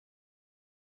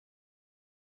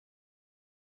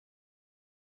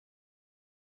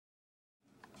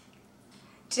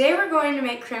Today we're going to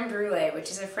make creme brulee, which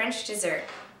is a French dessert.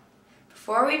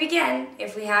 Before we begin,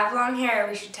 if we have long hair,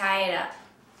 we should tie it up.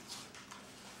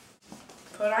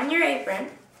 Put on your apron.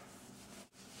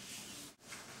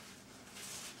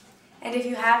 And if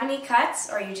you have any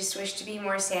cuts or you just wish to be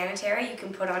more sanitary, you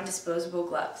can put on disposable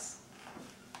gloves.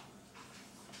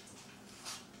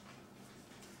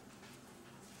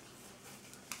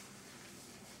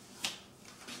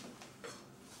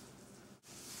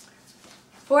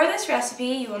 For this recipe,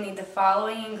 you will need the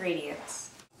following ingredients: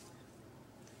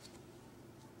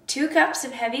 2 cups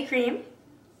of heavy cream,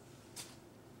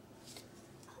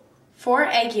 4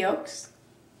 egg yolks,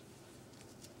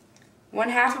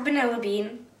 1/2 a vanilla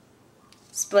bean,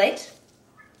 split,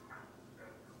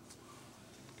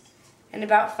 and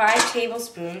about 5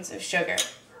 tablespoons of sugar.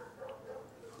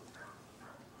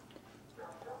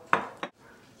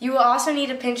 You will also need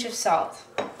a pinch of salt.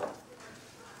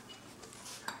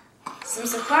 Some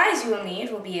supplies you will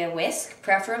need will be a whisk,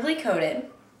 preferably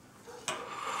coated,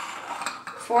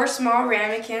 4 small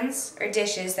ramekins or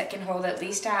dishes that can hold at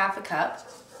least 1/2 cup,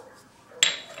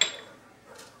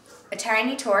 a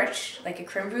tiny torch, like a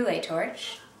creme brulee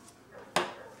torch,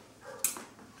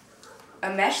 a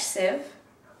mesh sieve,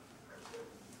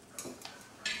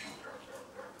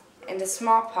 and a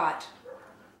small pot.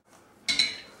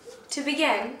 To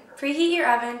begin, preheat your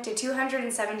oven to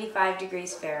 275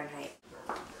 degrees Fahrenheit.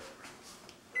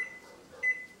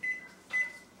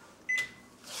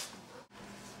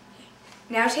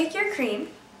 Now take your cream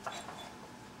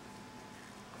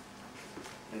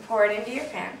and pour it into your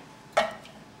pan.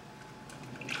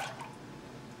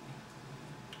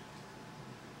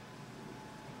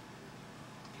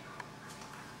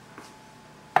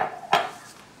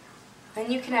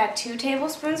 Then you can add 2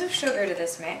 tablespoons of sugar to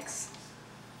this mix.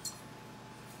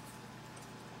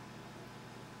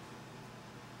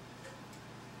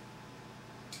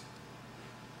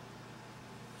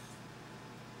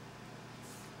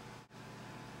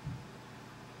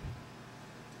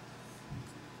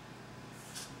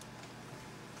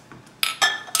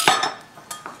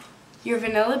 Your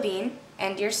vanilla bean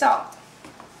and your salt.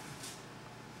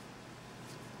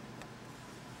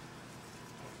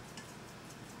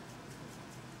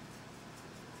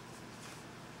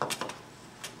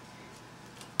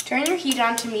 Turn your heat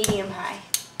on to medium-high.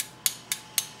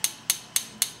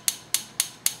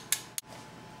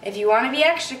 If you want to be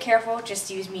extra careful, just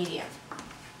use medium.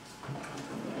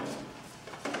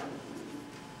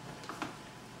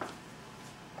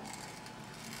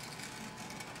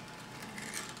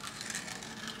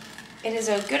 It is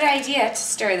a good idea to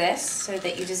stir this so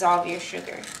that you dissolve your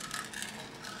sugar.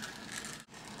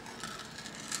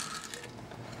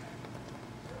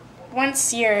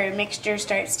 Once your mixture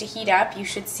starts to heat up, you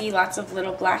should see lots of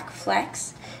little black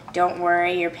flecks. Don't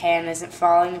worry, your pan isn't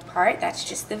falling apart, that's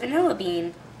just the vanilla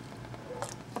bean.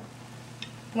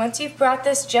 Once you've brought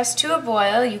this just to a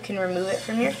boil, you can remove it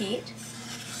from your heat.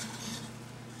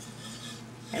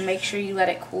 And make sure you let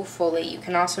it cool fully. You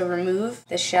can also remove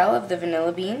the shell of the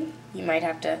vanilla bean. You might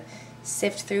have to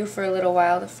sift through for a little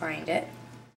while to find it,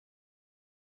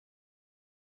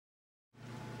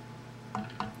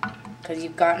 because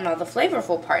you've gotten all the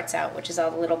flavorful parts out, which is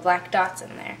all the little black dots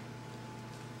in there.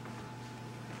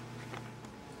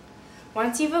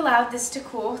 Once you've allowed this to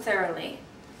cool thoroughly,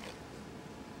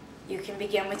 you can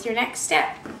begin with your next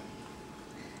step.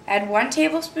 Add 1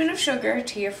 tablespoon of sugar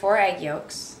to your 4 egg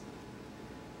yolks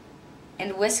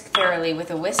and whisk thoroughly with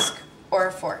a whisk or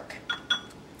a fork.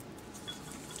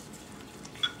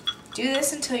 Do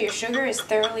this until your sugar is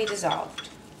thoroughly dissolved.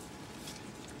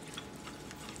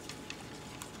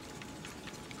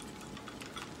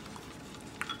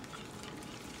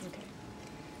 Okay.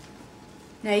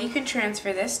 Now you can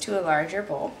transfer this to a larger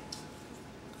bowl.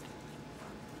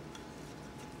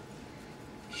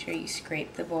 Make sure you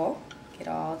scrape the bowl, get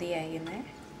all the egg in there.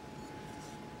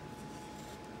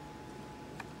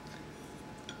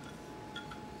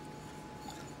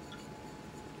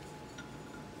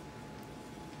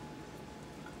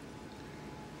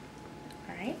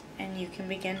 And you can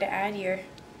begin to add your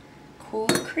cool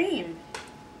cream.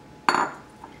 Do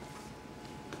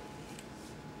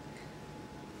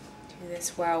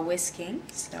this while whisking,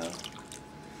 so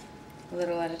a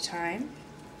little at a time.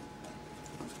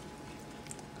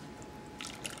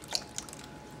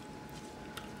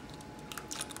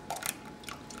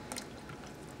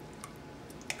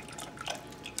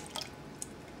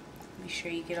 Be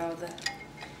sure you get all the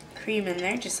cream in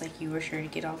there, just like you were sure to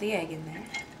get all the egg in there.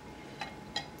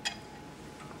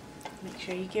 Make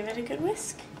sure you give it a good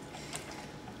whisk.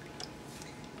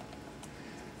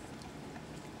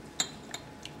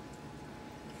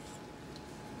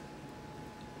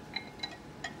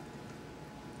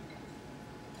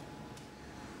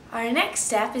 Our next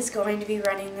step is going to be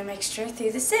running the mixture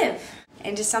through the sieve,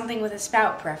 into something with a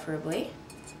spout preferably.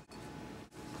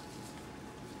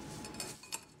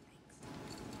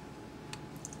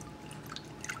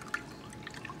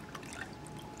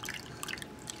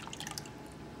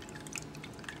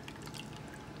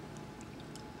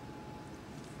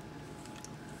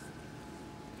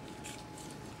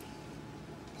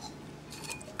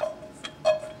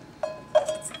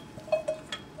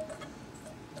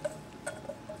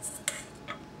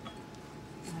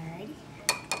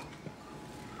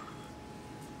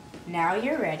 Now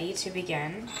you're ready to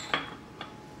begin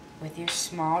with your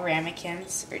small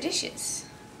ramekins or dishes.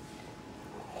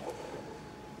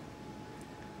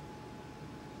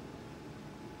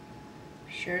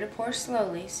 Be sure to pour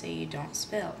slowly so you don't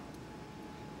spill.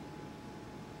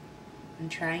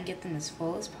 And try and get them as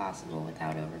full as possible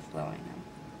without overflowing them.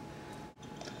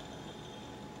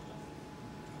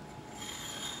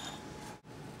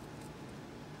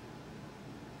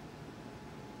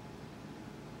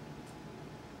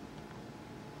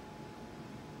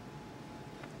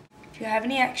 If you have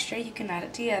any extra, you can add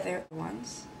it to the other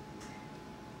ones.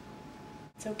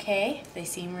 It's okay if they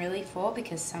seem really full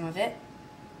because some of the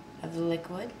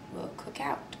liquid will cook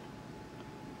out.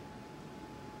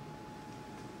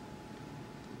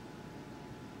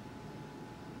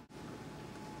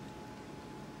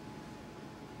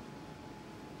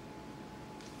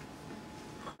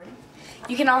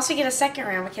 You can also get a second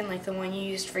ramekin like the one you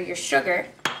used for your sugar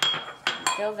and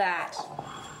fill that.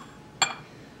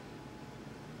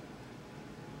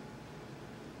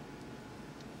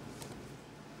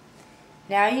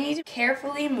 Now you need to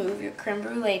carefully move your creme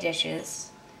brulee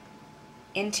dishes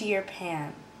into your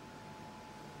pan.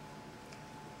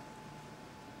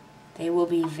 They will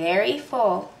be very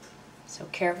full, so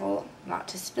careful not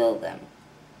to spill them.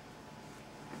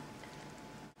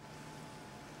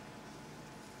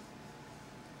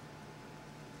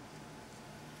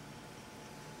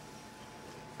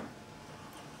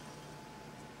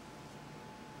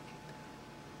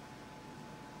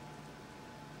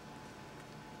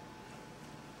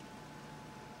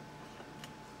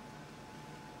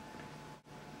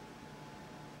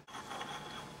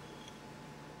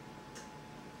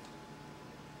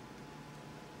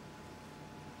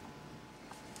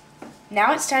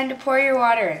 Now it's time to pour your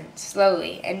water in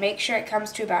slowly and make sure it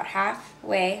comes to about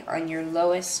halfway on your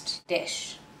lowest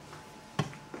dish.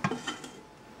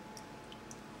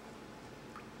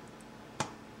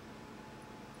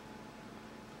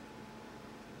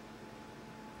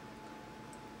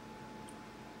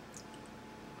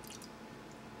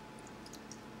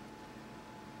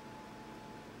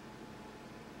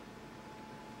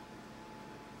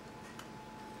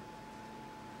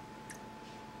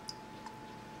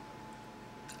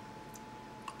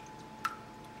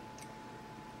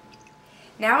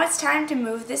 Now it's time to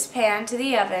move this pan to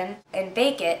the oven and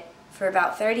bake it for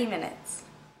about 30 minutes.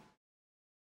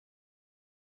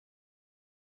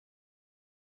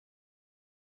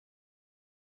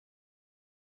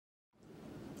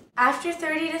 After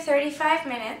 30 to 35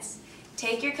 minutes,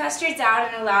 take your custards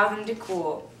out and allow them to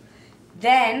cool.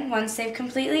 Then, once they've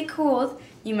completely cooled,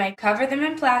 you might cover them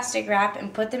in plastic wrap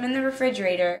and put them in the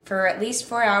refrigerator for at least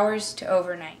 4 hours to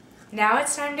overnight. Now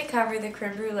it's time to cover the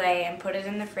creme brulee and put it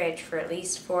in the fridge for at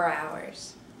least 4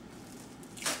 hours.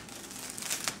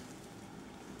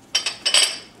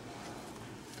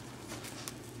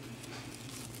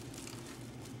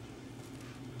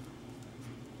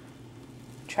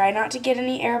 Try not to get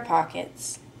any air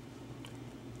pockets,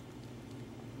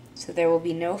 so there will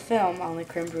be no film on the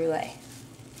creme brulee.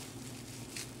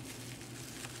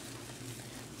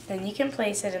 Then you can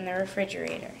place it in the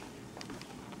refrigerator.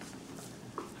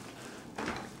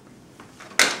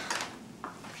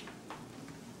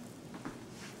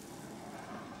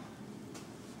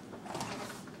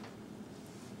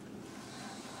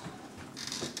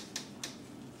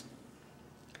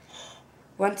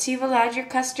 Once you've allowed your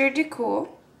custard to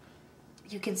cool,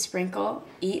 you can sprinkle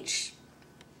each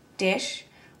dish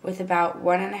with about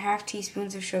 1½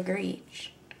 teaspoons of sugar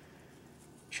each.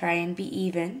 Try and be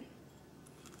even.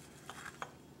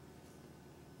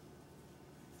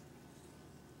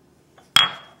 To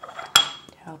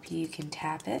help you, you can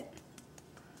tap it.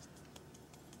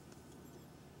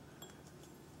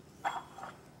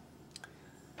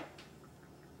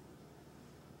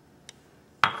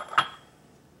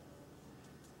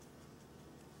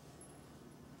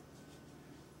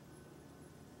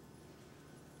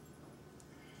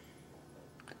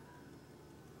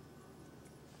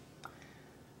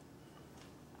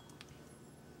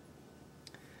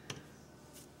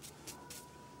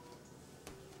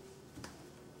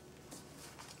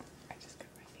 I just got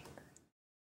my finger.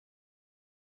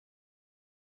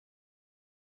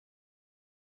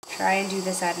 Try and do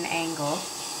this at an angle.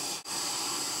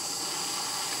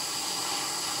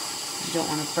 You don't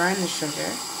want to burn the sugar.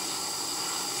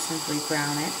 Simply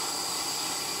brown it.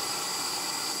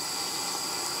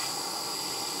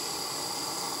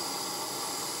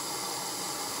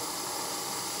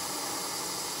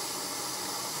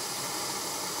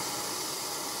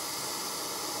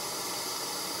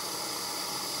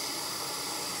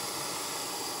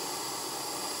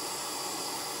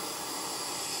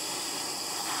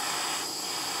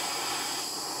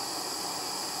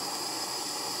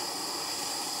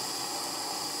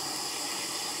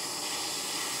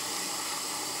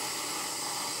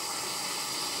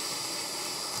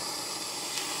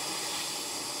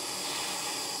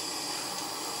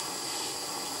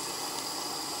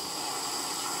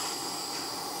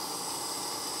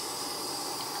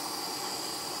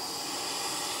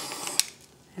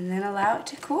 And then allow it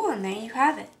to cool, and there you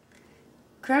have it.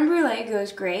 Creme brulee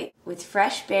goes great with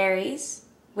fresh berries,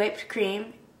 whipped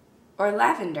cream, or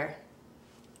lavender.